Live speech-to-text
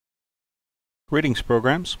Greetings,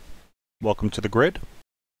 programs. Welcome to the grid.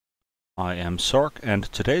 I am Sark, and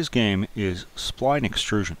today's game is Spline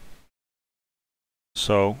Extrusion.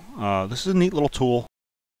 So, this is a neat little tool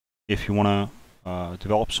if you want to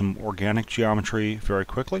develop some organic geometry very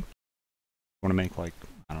quickly. You want to make, like,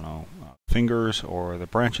 I don't know, fingers or the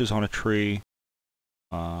branches on a tree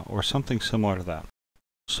or something similar to that.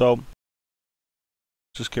 So,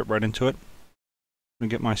 just get right into it. I'm going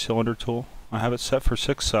to get my cylinder tool. I have it set for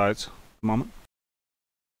 6 sides at the moment.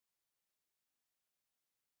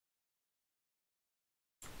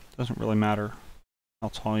 Doesn't really matter how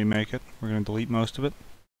tall you make it. We're going to delete most of it.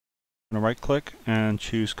 I'm going to right click and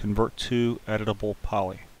choose Convert to Editable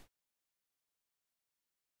Poly.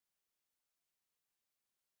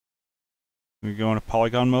 We go into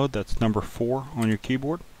polygon mode. That's number 4 on your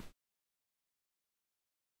keyboard.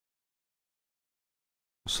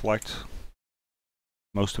 Select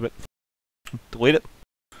most of it. Delete it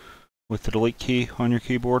with the delete key on your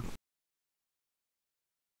keyboard.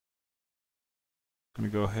 I'm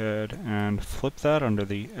going to go ahead and flip that under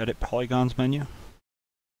the Edit Polygons menu.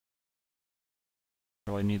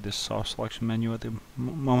 Really need this soft selection menu at the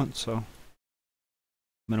moment, so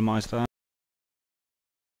minimize that.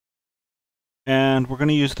 And we're going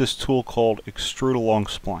to use this tool called Extrude Along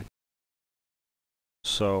Spline.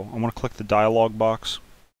 So I want to click the dialog box.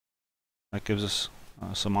 That gives us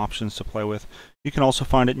some options to play with. You can also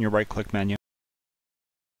find it in your right-click menu.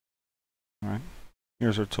 All right,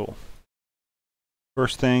 here's our tool.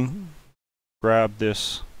 First thing, grab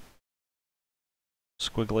this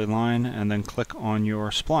squiggly line and then click on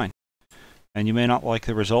your spline. And you may not like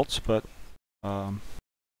the results, but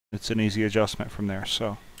it's an easy adjustment from there.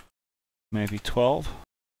 So maybe 12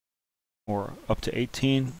 or up to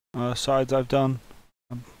 18 sides I've done.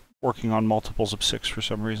 I'm working on multiples of 6 for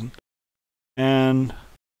some reason. And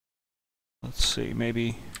let's see,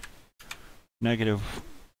 maybe negative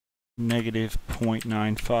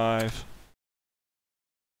 0.95.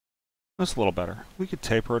 That's a little better. We could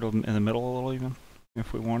taper it in the middle a little even,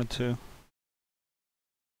 if we wanted to.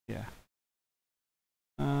 Yeah.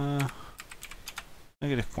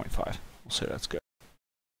 Negative 0.5. We'll say that's good.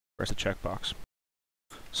 Press the checkbox.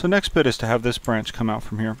 So next bit is to have this branch come out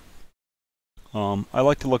from here. I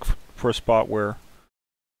like to look for a spot where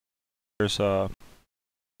there's a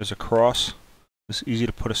cross. It's easy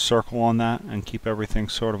to put a circle on that and keep everything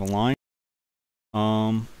sort of aligned.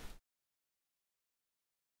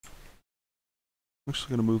 I'm just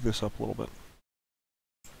going to move this up a little bit.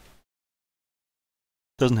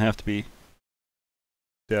 Doesn't have to be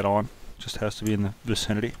dead on, just has to be in the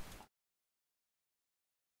vicinity.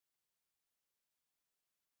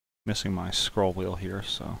 Missing my scroll wheel here,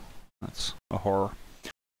 so that's a horror.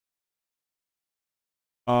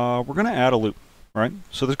 We're going to add a loop, right?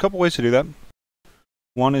 So there's a couple ways to do that.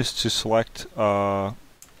 One is to select all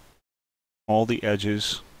the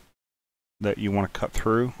edges that you want to cut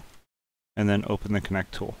through, and then open the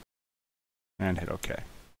Connect tool and hit OK.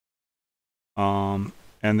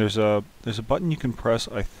 And there's a button you can press,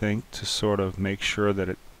 I think, to sort of make sure that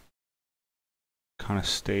it kind of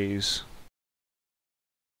stays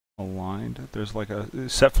aligned. There's like a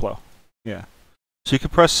set flow. Yeah. So you can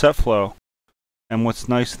press set flow, and what's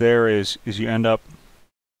nice there is you end up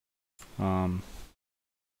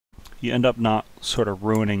not sort of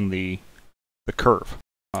ruining the curve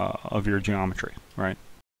of your geometry, right?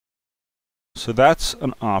 So that's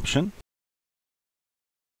an option.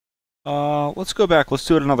 Let's go back. Let's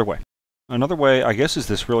do it another way. Another way, I guess, is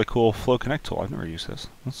this really cool Flow Connect tool. I've never used this.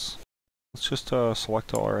 Let's just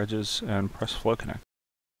select all our edges and press Flow Connect.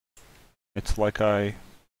 It's like I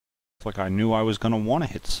knew I was going to want to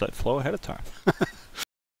hit set flow ahead of time.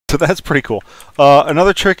 So that's pretty cool.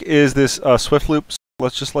 Another trick is this Swift loop.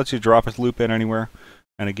 Let's just let you drop a loop in anywhere.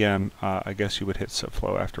 And again, I guess you would hit set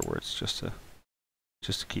flow afterwards just to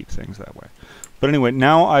keep things that way. But anyway,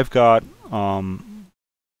 now I've got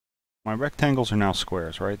my rectangles are now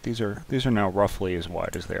squares, right? These are now roughly as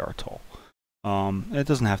wide as they are tall. It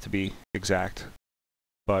doesn't have to be exact,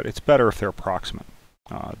 but it's better if they're approximate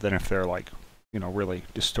than if they're, like, you know, really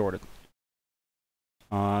distorted.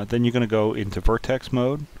 Then you're going to go into vertex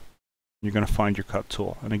mode. You're going to find your cut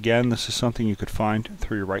tool, and again, this is something you could find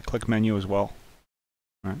through your right-click menu as well.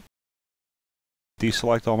 All right.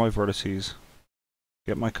 Deselect all my vertices.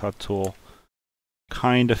 Get my cut tool,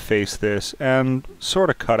 kind of face this, and sort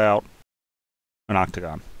of cut out an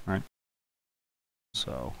octagon, right?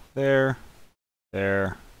 So there,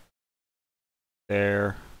 there,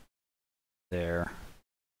 there, there,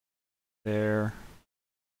 there,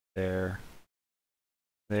 there,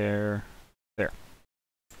 there, there.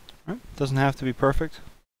 Right? Doesn't have to be perfect.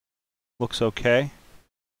 Looks okay.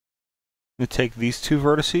 going to take these two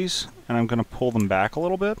vertices and I'm going to pull them back a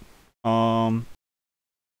little bit. But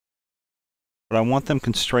I want them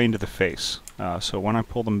constrained to the face. So when I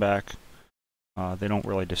pull them back, they don't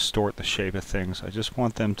really distort the shape of things. I just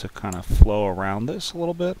want them to kind of flow around this a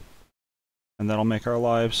little bit. And that'll make our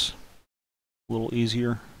lives a little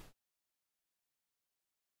easier.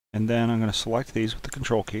 And then I'm going to select these with the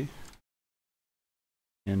Control key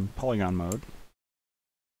in polygon mode.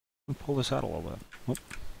 And pull this out a little bit. Oop.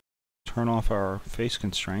 Turn off our face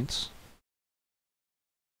constraints.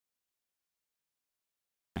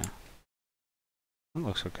 Yeah. That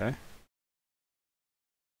looks okay.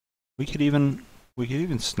 We could even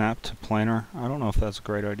snap to planar. I don't know if that's a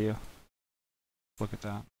great idea. Look at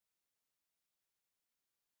that.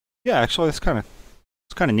 Yeah, actually, it's kind of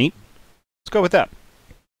neat. Let's go with that.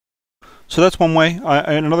 So that's one way.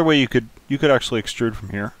 And another way you could actually extrude from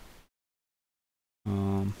here,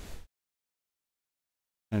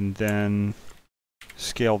 and then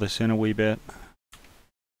scale this in a wee bit,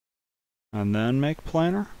 and then make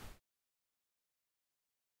planar.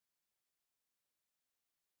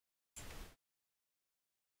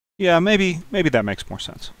 Yeah, maybe that makes more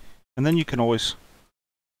sense. And then you can always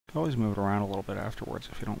move it around a little bit afterwards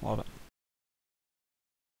if you don't love it.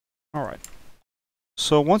 All right.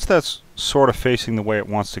 So once that's sort of facing the way it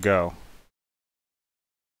wants to go,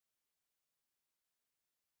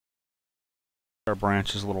 our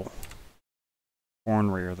branch is a little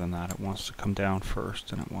ornerier than that. It wants to come down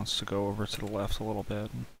first, and it wants to go over to the left a little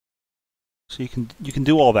bit. So you can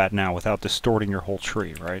do all that now without distorting your whole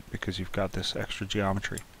tree, right? Because you've got this extra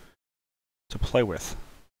geometry to play with.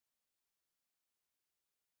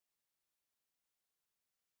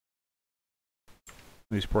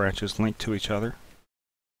 These branches link to each other.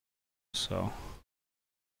 So,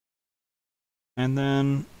 and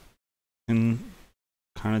then you can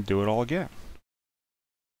kind of do it all again,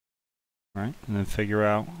 right? And then figure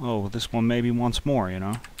out, oh, this one maybe wants more, you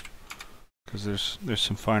know, because there's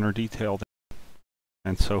some finer detail there,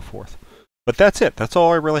 and so forth. But that's it. That's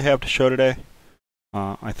all I really have to show today.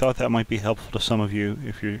 I thought that might be helpful to some of you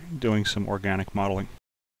if you're doing some organic modeling.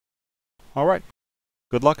 All right.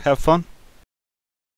 Good luck. Have fun.